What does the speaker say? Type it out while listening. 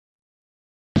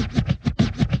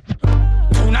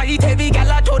Every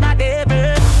gal a turn a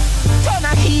devil. Turn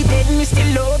a heathen, me still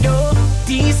love you.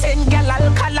 Decent gal,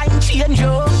 alkaline change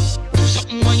you.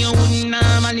 Something when you wouldn't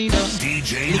normally do.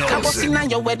 DJ Nelson. Lick a bus inna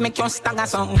your head, make you stagger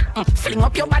song. Fling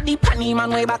up your body, panty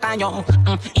man way back on you.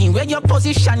 In where your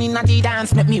position inna the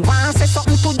dance, make me want say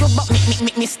something to you,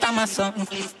 but me stammer song.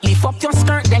 Lift up your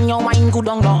skirt, then your wine good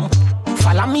on long.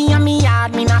 Follow me and me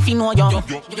yard, me not fi know you.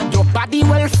 Your body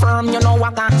well firm, you know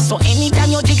what I. So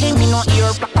anytime you jiggling, me no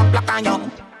ear black on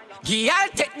you. Girl,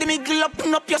 take the middle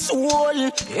up your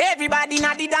soul. Everybody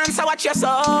na the dance, watch your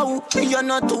soul. You're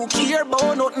not too care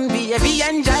about nothing, baby.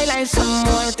 Enjoy life some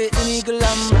more. Take the middle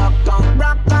and rock out.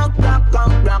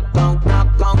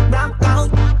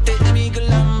 Take the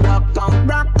middle and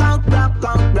rock out.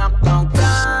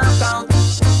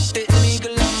 Take the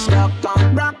middle and rock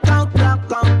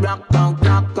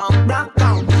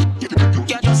out.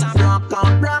 You just rock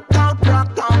out.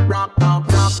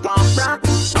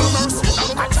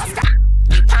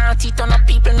 Turn up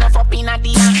people enough up in a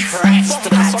the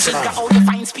ass. So figure out the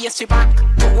fine space to back.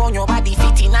 To on your body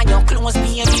fit in and your clothes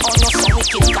baby. On your so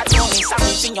wicked got no miss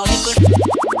everything your little.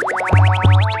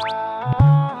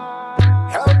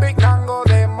 El Big Nango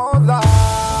de moda.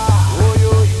 Uy,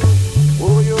 uy,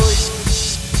 uy, uy.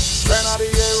 Suena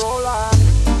DJ Roland.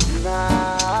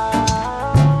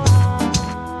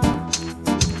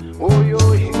 Uy,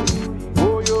 uy,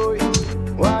 uy, uy.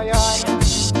 Guay, ay.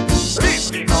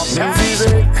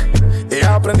 He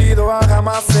aprendido a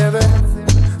jamás ceder.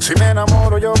 Si me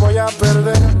enamoro yo voy a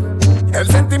perder. El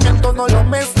sentimiento no lo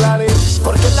mezclaré,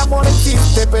 porque el amor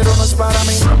existe pero no es para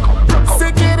mí.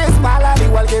 Si quieres balar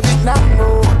igual que Big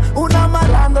Nango, una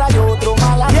malandra y otro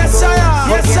malandro. Yes, I am.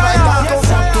 Porque Yes, I am. como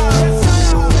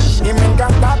tú. Y me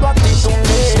encanta tu actitud,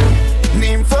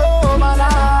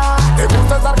 ninfómana. Te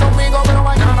gusta estar conmigo pero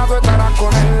mañana tú estarás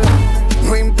con él.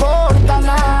 No importa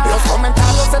nada. Los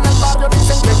comentarios en el barrio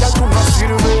dicen que ya tú no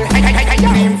sirves.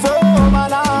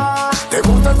 Ninfómana. Te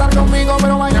gusta estar conmigo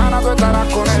pero mañana tú estarás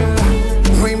con él.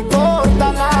 No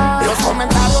importa nada. Los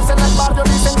comentarios en el barrio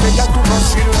dicen que ya tú no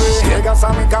sirves. Llegas a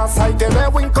mi casa y te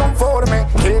veo inconforme.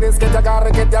 Quieres que te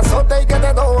agarre, que te azote y que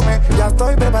te dome. Ya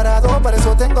estoy preparado, para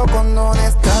eso tengo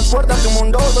condones. Transporta tu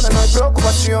mundo donde no hay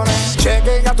preocupaciones.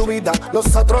 Llegué a tu vida,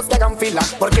 los otros que hagan fila.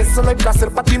 Porque solo hay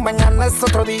placer para ti, mañana es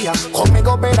otro día.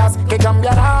 Conmigo verás que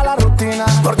cambiará la rutina.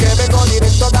 Porque vengo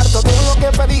directo a dar todo lo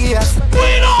que pedías.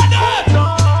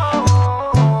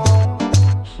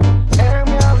 En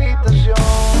mi habitación.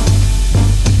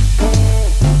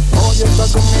 Hoy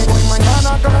estás conmigo y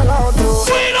mañana con el otro.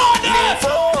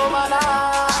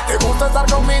 Te gusta estar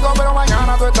conmigo pero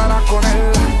mañana tú estarás con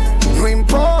él. No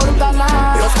importa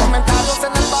nada. Los comentarios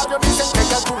en el barrio dicen que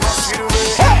ya tú no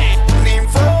sirves.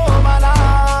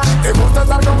 Ninfómana. Te gusta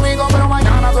estar conmigo pero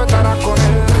mañana tú estarás con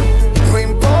él. No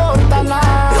importa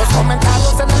nada. Los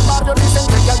comentarios en el barrio dicen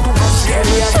que ya tú no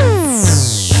sirves.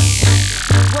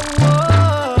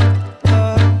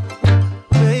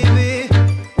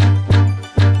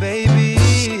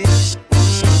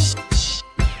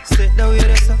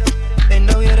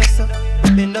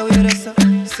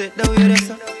 Sit down with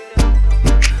us.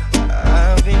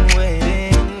 I've been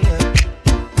waiting.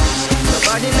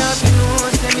 Nobody nothing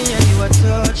knows, say me and you a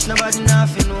touch. Nobody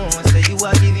nothing knows, say you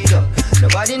a give it up.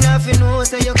 Nobody nothing knows,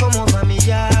 say you come over me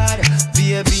yard.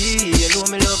 Baby, you know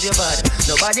me love your body.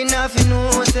 Nobody nothing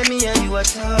knows, say me and you a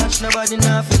touch. Nobody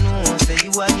nothing knows, say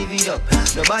you a give it up.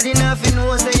 Nobody nothing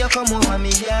knows, say you come over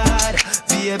me yard.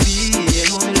 Baby, you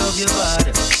know me love your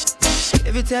body.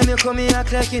 Every time you come here,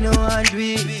 act like you know I do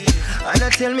it. And I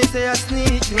tell me say I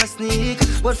sneak, you a sneak.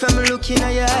 But from looking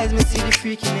at your eyes, me see the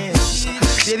freakiness.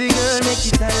 Baby girl, make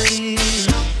it a leave.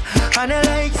 And I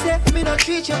like say me no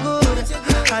treat you good.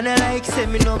 And I like say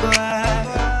me no go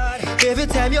hard. Every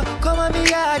time you come on me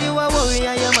yard, you a worry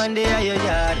and your man there at your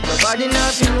yard. Nobody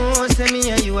nothing knows, say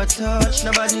me and you a touch.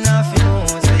 Nobody nothing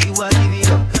knows, say you a give it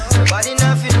up. Nobody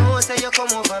nothing knows, say you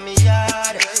come over me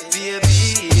yard.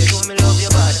 Baby, you know me love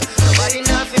your body. Nobody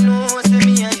nothing knows, say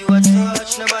me and you a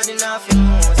touch. Nobody nothing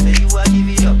knows, say you a give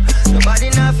it up. Nobody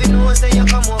nothing knows, say you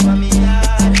come over me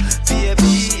yard.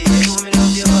 Baby, you know me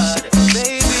love your body.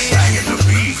 Baby, banging the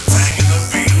beats,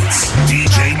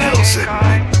 DJ Nelson.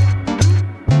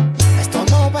 Esto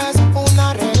no es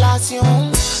una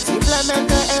relación,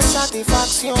 simplemente es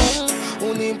satisfacción.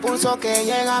 Un impulso que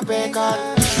llega a pecar,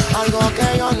 algo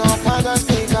que yo no puedo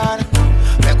explicar.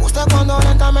 Me gusta cuando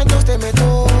lentamente usted me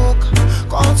toca,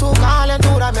 con su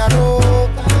calentura me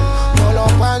arropa. No lo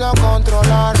puedo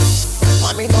controlar,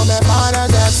 mami no me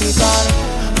pares de excitar.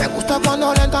 Me gusta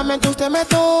cuando lentamente usted me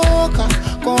toca,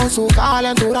 con su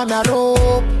calentura me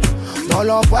arropa. No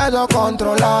lo puedo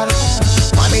controlar,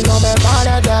 mami no me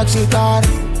pares de excitar.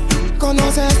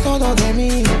 Conoces todo de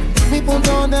mí, mi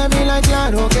punto débil, ay,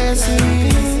 claro que sí.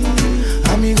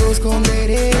 Amigos con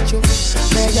derecho,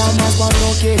 me llamas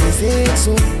cuando quieres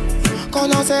sexo.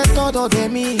 Conoces todo de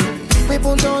mí, mi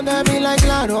punto débil, ay,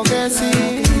 claro que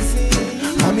sí.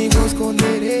 Amigos con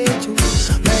derecho,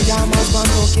 me llamas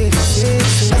cuando quieres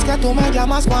sexo. Es que tú me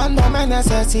llamas cuando me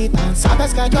necesitas.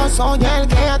 Sabes que yo soy el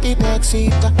que a ti te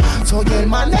excita. Soy el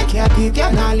man de que a ti te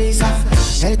analiza.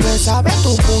 El que sabe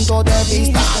tu punto de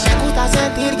vista. Me gusta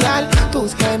sentir ya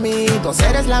tus gemidos.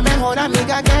 Eres la mejor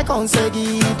amiga que he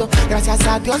conseguido. Gracias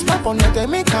a Dios por ponerte en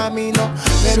mi camino.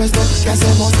 Pero esto que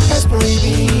hacemos es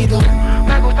prohibido.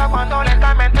 Me gusta cuando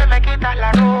lentamente me quitas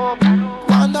la ropa.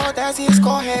 Cuando decís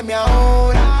cógeme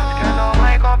ahora, que no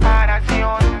hay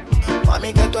comparación.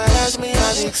 Mami, que tú eres mi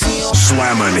adicción.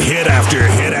 Slamming hit after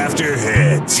hit after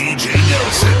hit.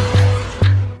 DJNelson.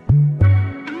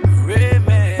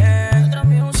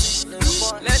 Remix.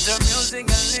 Letra music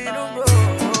and Nango.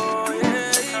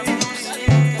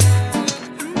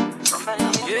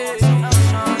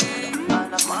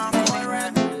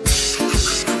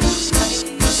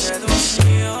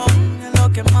 Seducción es lo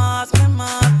que más me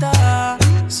mata.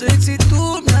 Sexy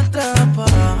tú me atrapa.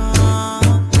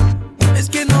 Es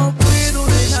que no puedo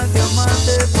dejar de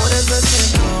amarte. Por eso es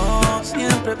que no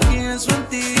siempre pienso en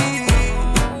ti.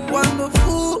 Cuando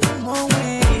fumo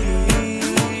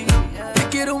weed, te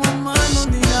quiero mamá los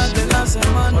días de la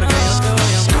semana. Porque yo te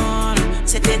voy a amar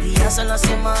 7 días a la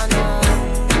semana.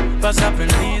 Pasa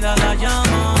prendida la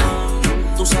llama.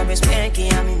 Tú sabes bien que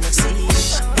a mí me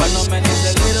excita. Cuando me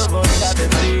dices little boy, date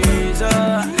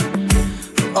prisa.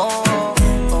 Oh,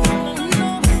 oh,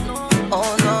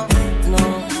 oh, no, no.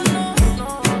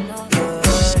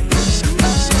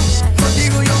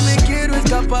 Contigo yo me quiero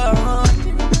escapar.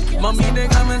 Mami,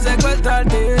 déjame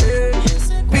secuestrarte.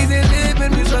 Pídele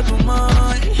permiso a tu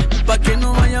mãe, pa' que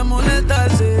no vaya a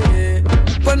molestarse.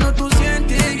 Cuando tú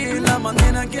sientes la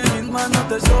manera que mis manos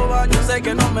te soban, yo sé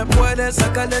que no me puedes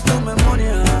sacar de tu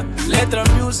memoria. Letra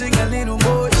music, el little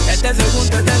boy, este es el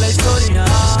punto de la historia.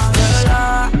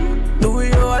 ¿Verdad? Tú y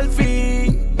yo al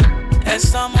fin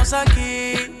estamos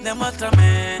aquí.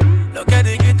 Demuéstrame lo que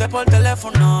dijiste por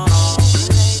teléfono,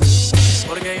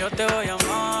 porque yo te voy a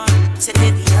amar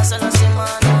 7 días a la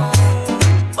semana.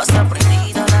 Basta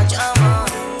prendida la llama.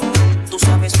 Tú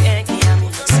sabes bien que a mí me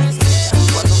excita.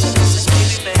 Cuando me dices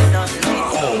baby, ven.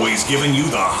 Always giving you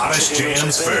the hottest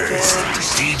jams first.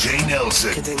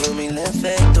 DJNelson. Que tengo 1000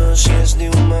 defectos y es de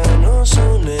humanos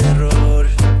un error.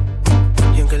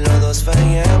 Y aunque los dos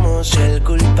fallamos, el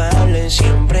culpable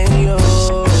siempre yo.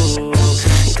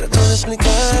 Y trato de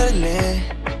explicarle,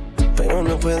 pero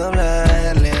no puedo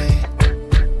hablarle,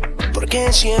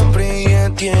 porque siempre ella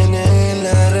tiene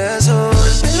la razón.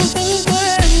 Pero ten en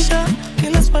cuenta que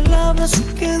las palabras se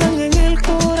quedan en el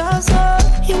corazón.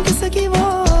 Y aunque se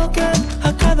equivoque,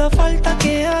 a cada falta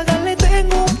que haga le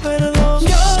tengo un perdón.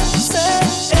 Yo sé,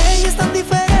 ella es tan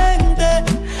diferente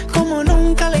como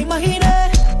nunca la imaginé.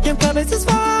 Y aunque a veces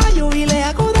fallo y le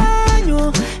hago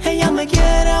daño, ella me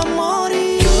quiere a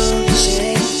morir. Yo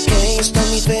sé que ella es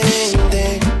tan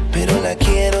diferente, pero la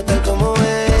quiero tal como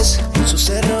es, con sus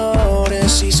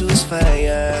errores y sus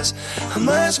fallas.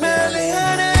 Jamás me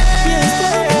alejaré. Y es tu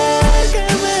amor que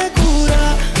me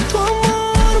cura, tu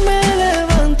amor me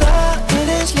levanta.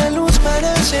 Eres la luz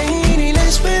para seguir y la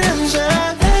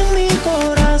esperanza en mi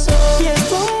corazón. Y es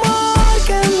tu amor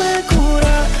que me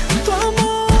cura, tu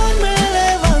amor me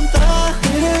levanta.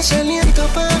 Eres aliento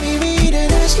para vivir,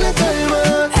 eres la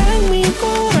calma en mi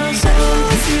corazón.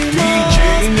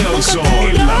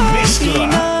 DJNelson, la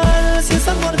mezcla. Si es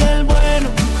amor del bueno,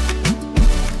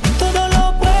 todo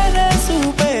lo puedes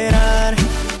superar.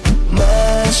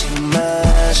 Más y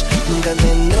más, nunca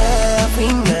tendrá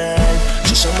final.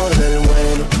 Si es amor del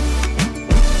bueno,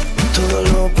 todo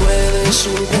lo puedes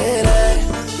superar.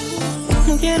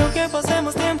 No quiero que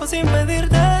pasemos tiempo sin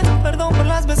pedirte perdón por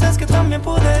las veces que también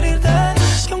pude herirte.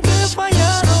 Que aunque he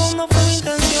fallado, no fue mi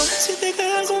intención. Si te dije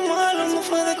algo malo, no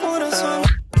fue de corazón.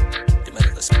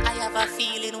 I have a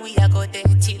feeling we are good there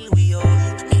till we old.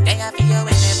 Me there for you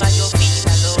whenever you feel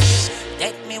alone.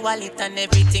 Take me wallet and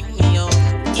everything me own.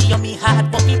 Give you me heart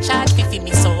but me charge feel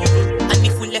me soul. And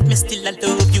if we left me still I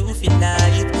love you feel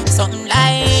like something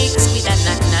like sweet and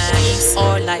not nice.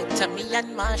 Or like Tommy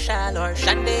and Marshall or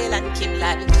Chandel and Kim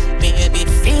like. Baby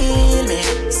feel me,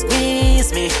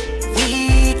 squeeze me.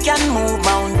 We can move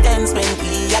mountains when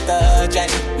we are touch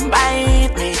and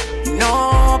bite me.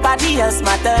 Nobody else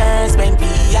matters when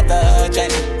we are touch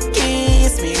and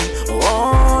kiss me.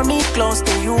 Hold me close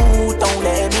to you, don't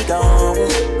let me go.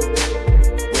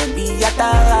 When we are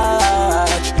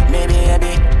touch, me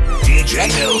baby. DJ Call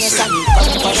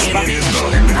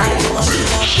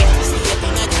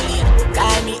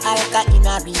me Alka in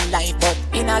a real life, but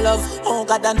in a love, oh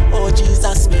God and oh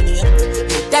Jesus, me name.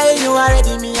 Me tell you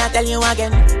already, me I tell you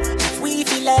again. If we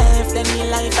feel left, then me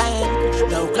life I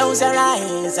end. Now close your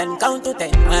eyes and count to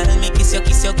 10. Wanna me kiss you,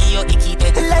 give you icky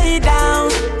dead. Lay down,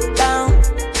 down,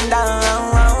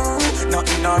 down.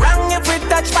 Nothing no wrong if we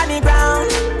touch on the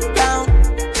ground, down,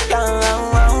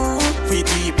 down. We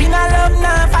deep in a love,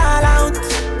 now fall out,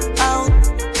 out,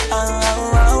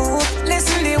 out.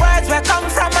 Listen the words that come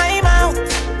from my mouth.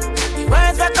 The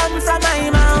words that come from my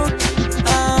mouth.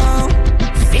 Oh,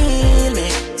 feel me,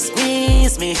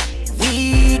 squeeze me.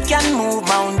 We can move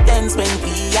mountains when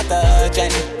we are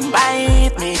touching.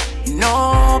 Bite me,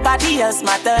 nobody else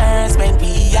matters when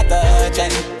we are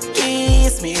touching.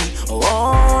 Kiss me,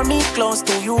 hold me close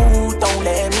to you, don't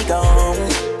let me go.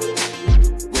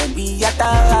 When we are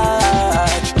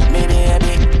touch, me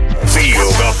baby. Feel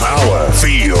the power,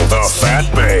 feel the fat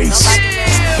bass.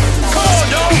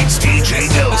 It's DJ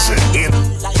Nelson in.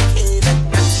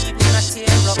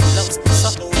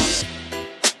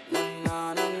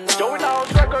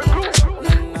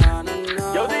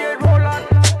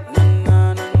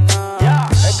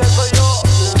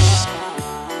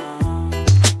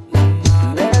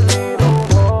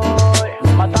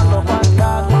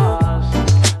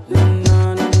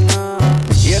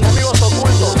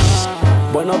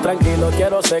 Tranquilo,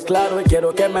 quiero ser claro y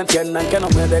quiero que me entiendan que no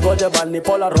me dejo llevar ni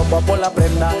por la ropa o por la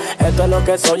prenda. Esto es lo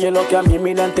que soy y lo que a mí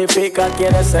me identifica.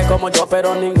 Quiere ser como yo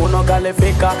pero ninguno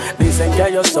califica. Dicen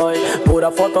que yo soy pura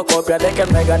fotocopia de que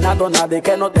no he ganado nada y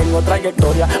que no tengo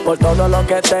trayectoria. Por todo lo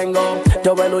que tengo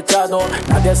yo he luchado,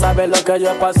 nadie sabe lo que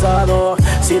yo he pasado.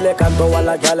 Si le canto a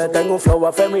la ya le tengo un flow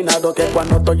afeminado, que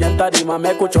cuando estoy en tarima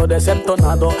me escucho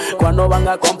desentonado. Cuando van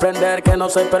a comprender que no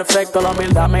soy perfecto, la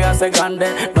humildad me hace grande,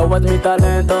 no es mi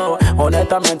talento.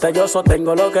 Honestamente yo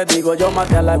sostengo lo que digo. Yo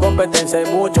maté a la competencia y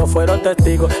muchos fueron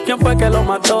testigos. ¿Quién fue que lo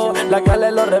mató? La que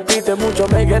le lo repite. Muchos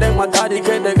me quieren matar y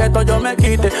que de esto yo me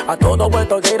quite. A todo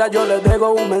vuestro que irá yo les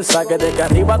dejo un mensaje de que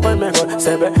arriba estoy mejor.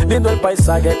 Se ve lindo el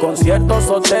paisaje, conciertos,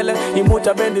 hoteles y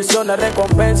muchas bendiciones.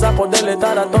 Recompensa por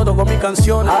deleitar a todos con mi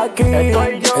canción. Aquí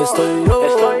estoy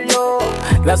yo.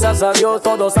 Gracias a Dios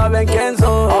todos saben quién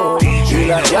soy. Y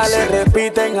las ya le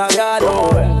repiten a diario.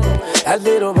 El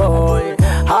little boy.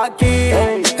 Aquí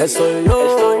estoy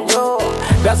yo.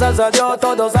 Gracias a Dios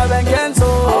todos saben quién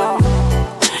soy.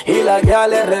 Y las que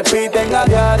le repiten a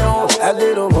diario. El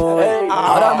little boy.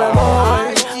 Ahora me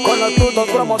voy con los putos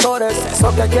promotores,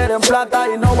 esos que quieren plata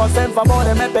y no hacen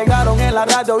favores. Me pegaron en la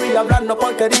radio y hablando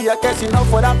porquería, que si no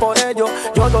fuera por ellos,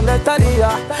 yo dónde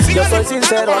estaría. Yo soy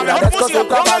sincero, agradezco su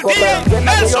trabajo, pero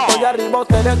entiendan que yo estoy arriba,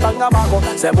 ustedes están abajo.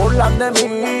 Se burlan de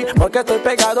mí porque estoy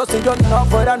pegado. Si yo no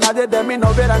fuera nadie de mí no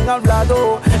hubieran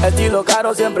hablado. Estilo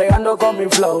caro, siempre ando con mi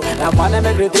flow. Las manes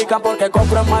me critican porque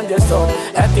compro en Manchester.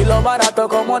 Estilo barato,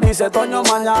 como dice Toño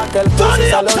Maña, que el pussy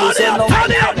salió diciendo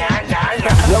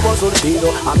luego surtido,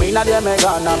 a mí nadie me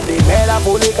gana. Primera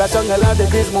publicación en la de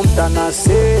Chris Montana,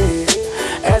 sí.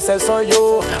 Ese soy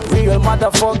yo, real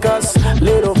motherfuckers,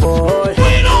 little boy.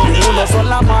 Ninguno son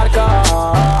la marca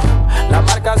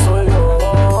soy yo.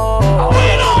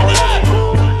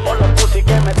 Por los pussy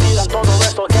que me tiran, todo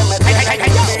eso que me tiran.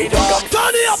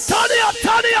 Turn it up.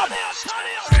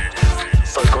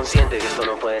 Soy consciente que esto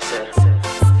no puede ser.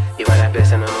 Y varias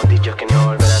veces nos hemos dicho que no iba a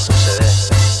volver a suceder,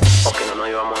 o que no nos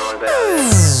íbamos a volver a ver.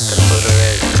 Pero soy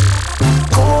rebelde.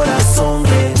 Corazón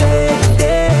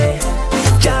rebelde,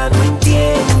 ya no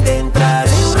entiende, entrar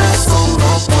en razón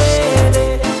no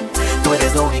puede. Tú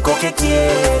eres lo único que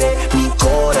quiere. Mi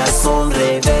corazón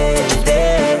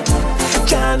rebelde,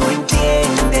 ya no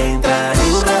entiende, entrar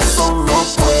en razón no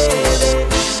puede.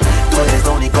 Tú eres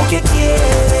lo único que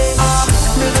quiere.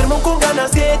 Me duermo con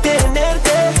ganas de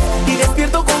tenerte y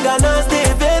despierto con ganas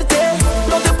de verte.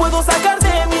 No te puedo sacar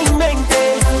de mi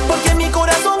mente porque mi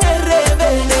corazón es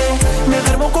rebelde. Me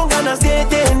duermo con ganas de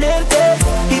tenerte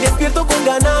y despierto con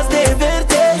ganas de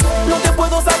verte. No te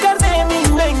puedo sacar de mi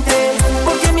mente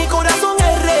porque mi corazón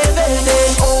es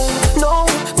rebelde. Oh no,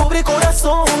 pobre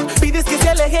corazón, pides que se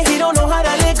aleje y no know how to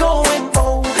let go. And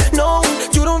oh no,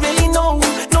 you don't really know.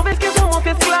 No ves que somos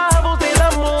esclavos del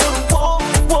amor. Oh,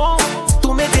 oh,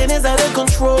 tú me tienes out of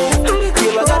control.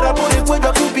 Quiero agarrar por el cuello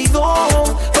a Cupido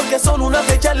porque solo una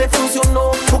fecha le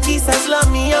funcionó, o quizás la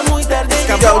mía muy tarde.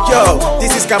 Yo,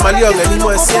 this is Kamaleon, el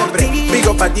mismo de siempre. Big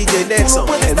up a DJ Nelson,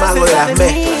 el mago de las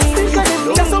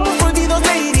mezclas. Ya somos prohibidos,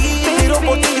 lady, pero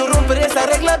por ti yo romperé esa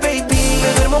regla, baby.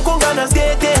 Me duermo con ganas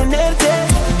de tenerte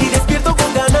y despierto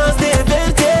con ganas de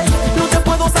verte. No te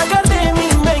puedo sacar de mi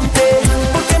mente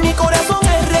porque mi corazón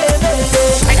es rebelde.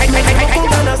 Me duermo con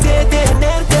ganas de tenerte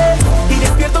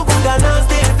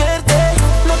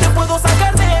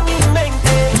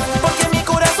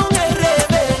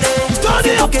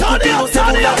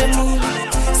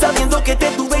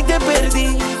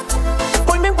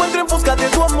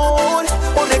amor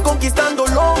o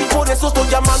reconquistándolo. Y por eso estoy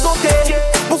llamándote,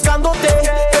 buscándote.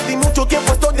 Perdí mucho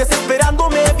tiempo, estoy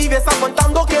desesperándome. Vives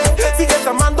aguantando que sigues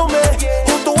amándome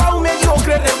junto a un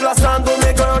mediocre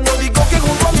reemplazándome. Girl, no digo que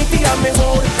junto a mi tía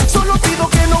mejor, solo pido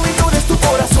que no ignores tu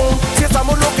corazón. Si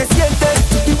estamos lo que sientes,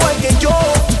 igual que yo,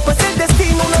 pues el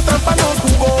destino una trampa nos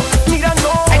jugó. Mira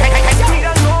no,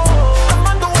 mira no,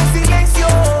 amando en silencio,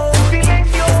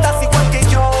 silencio. Estás igual que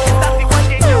yo,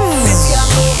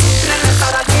 deseando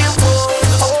regresar al tiempo.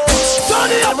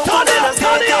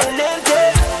 Tenerte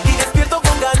y despierto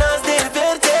con ganas de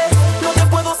verte. No te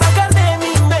puedo sacar de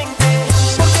mi mente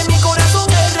porque mi corazón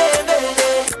es rebelde.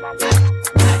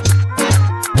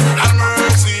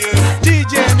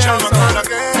 DJ Nelson,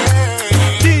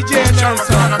 DJ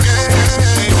Nelson.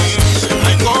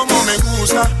 Ay, cómo me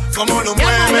gusta, cómo lo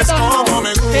mueves, cómo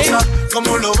me gusta,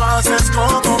 cómo lo haces,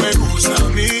 cómo me gusta a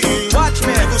mí.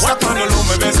 Me gusta cuando lo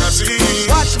mueves así.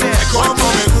 Ay, cómo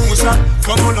me gusta,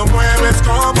 cómo lo mueves,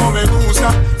 cómo me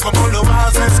gusta, cómo lo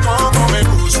haces, cómo me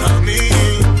gusta a mí.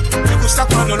 Me gusta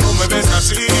cuando lo mueves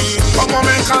así. Como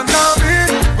me encanta a mí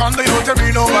cuando yo te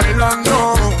miro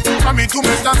bailando. A mí tú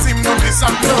me estás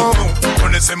hipnotizando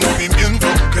con ese movimiento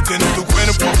que tiene tu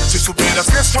cuerpo. Si supieras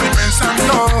que estoy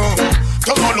pensando,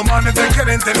 todos los manes te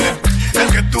quieren tener. El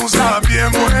que tú sabes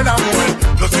bien buena mujer,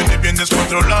 los tienes bien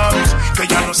descontrolados, que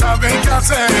ya no saben qué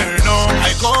hacer, no.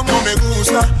 Ay, cómo me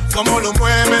gusta, cómo lo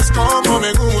mueves, cómo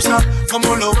me gusta,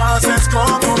 cómo lo haces,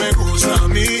 cómo me gusta a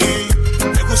mí.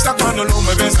 Me gusta cuando lo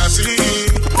mueves así.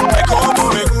 Ay,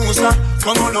 cómo me gusta,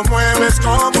 cómo lo mueves,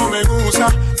 cómo me gusta,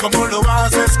 cómo lo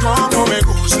haces, cómo me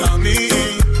gusta a mí.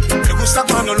 Me gusta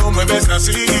cuando lo mueves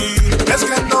así. Es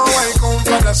que no hay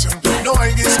comparación, no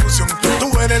hay discusión.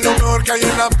 Tú eres lo mejor que hay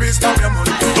en la pista, mi amor.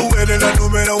 Tú eres la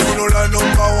número uno, la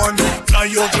number one. No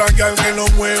hay otra que lo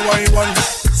mueva igual.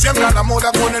 Siempre a la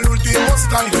moda con el último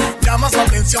style. Llamas la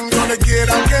atención donde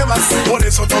quiera que vas. Por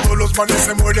eso todos los manes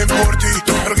se mueren por ti.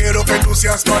 Pero quiero que tú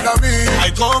seas para mí.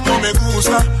 Ay, cómo me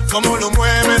gusta, cómo lo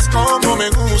mueves, cómo me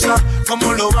gusta,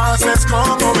 cómo lo haces,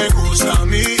 cómo me gusta a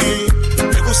mí.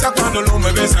 Me gusta cuando lo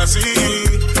mueves así.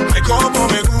 Ay, cómo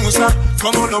me gusta,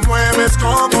 cómo lo mueves,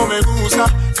 cómo me gusta,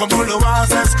 cómo lo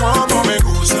haces, cómo me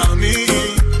gusta a mí.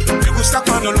 Me gusta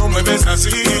cuando lo mueves así.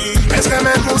 Es que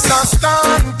me gustas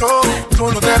tanto,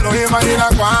 tú no te lo imaginas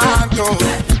cuánto.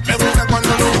 Me gusta cuando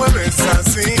lo mueves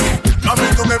así. Mami,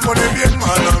 tú me pones bien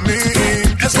mal a mí.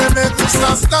 Es que me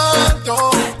gustas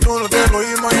tanto, tú no te lo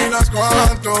imaginas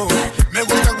cuánto. Me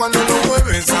gusta cuando lo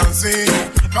mueves así.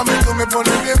 Mami, tú me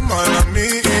pones bien mal a mí.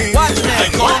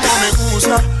 Ay, cómo me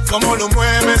gusta, cómo lo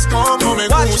mueves, cómo me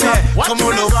gusta,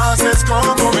 cómo lo haces,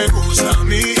 cómo me gusta a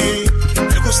mí.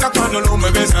 Me gusta cuando lo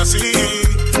mueves así.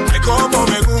 Ay, cómo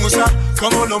me gusta,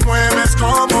 cómo lo mueves,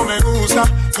 cómo me gusta,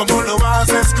 cómo lo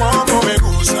haces, cómo me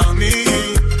gusta a mí.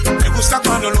 Me gusta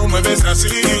cuando lo mueves así.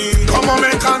 Como me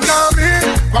encanta a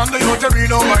mí cuando yo te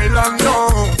miro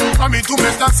bailando. A mí tú me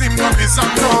estás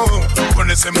hipnotizando con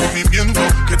ese movimiento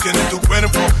que tiene tu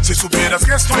cuerpo. Si supieras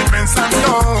que estoy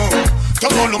pensando,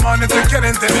 todos los manes te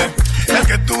quieren tener. El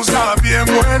que tú sabes bien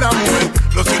buena mujer,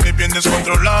 los tienes bien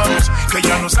descontrolados, que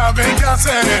ya no saben qué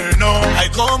hacer, no. Ay,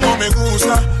 cómo me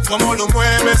gusta, cómo lo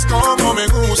mueves, cómo me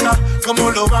gusta,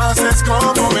 cómo lo haces,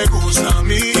 cómo me gusta a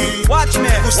mí.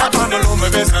 Me gusta cuando lo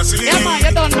mueves así.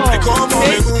 Ay, cómo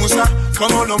me gusta,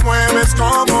 cómo lo mueves,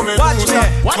 cómo me gusta,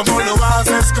 cómo lo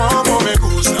haces, cómo me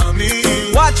gusta a mí.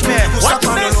 Me gusta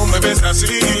cuando lo mueves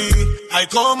así. Ay,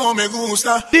 cómo me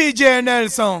gusta. DJ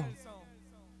Nelson.